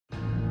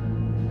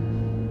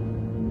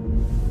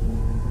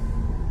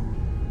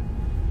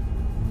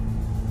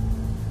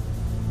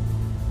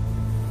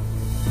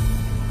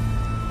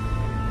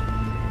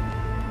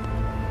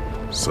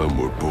Some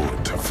were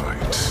born to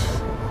fight.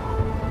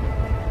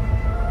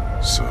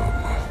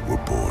 Some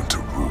were born to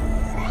rule.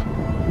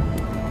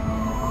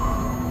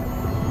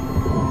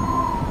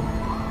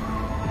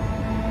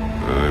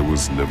 I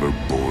was never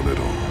born at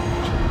all.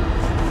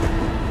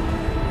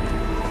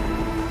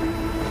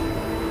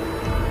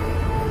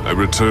 I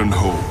returned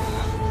home.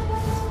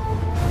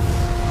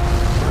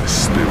 My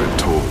spirit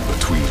torn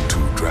between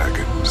two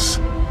dragons.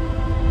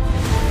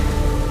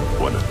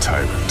 One a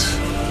tyrant.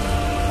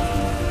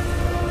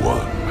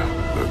 One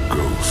a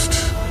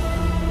ghost.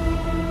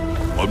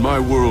 On my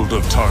world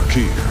of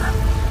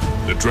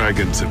Tarkir, the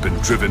dragons have been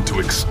driven to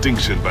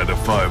extinction by the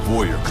 5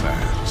 warrior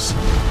clans.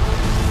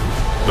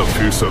 The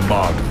fierce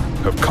Ahmad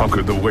have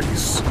conquered the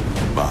wastes.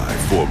 My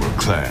former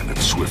clan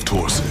of swift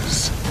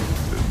horses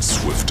and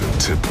swifter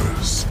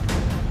tempers.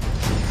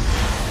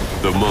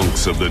 The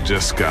monks of the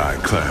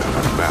Jeskai clan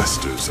are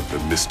masters of the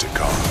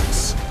mystic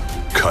arts.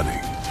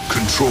 Cunning,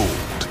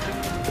 controlled,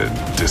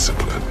 and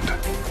disciplined.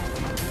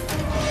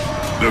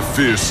 The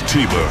fierce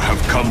Tiber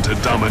have come to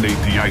dominate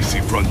the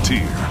icy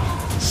frontier.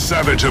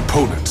 Savage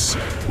opponents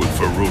with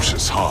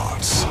ferocious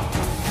hearts.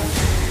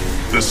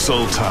 The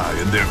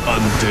Sultai and their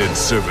undead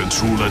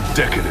servants rule a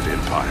decadent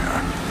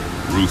empire.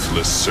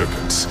 Ruthless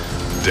serpents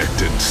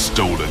decked in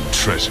stolen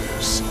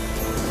treasures.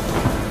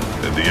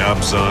 And the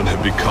Abzan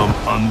have become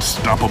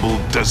unstoppable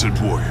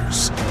desert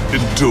warriors.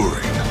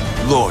 Enduring,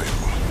 loyal,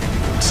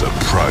 and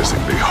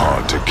surprisingly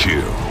hard to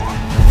kill.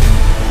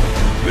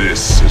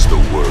 This is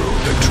the world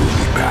that drew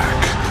me back.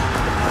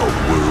 A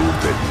world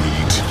that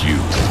needs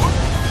you.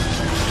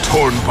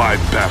 Torn by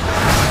battle,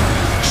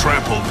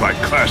 trampled by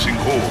clashing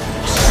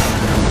hordes,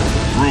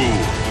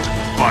 ruled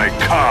by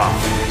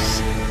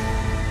Khans.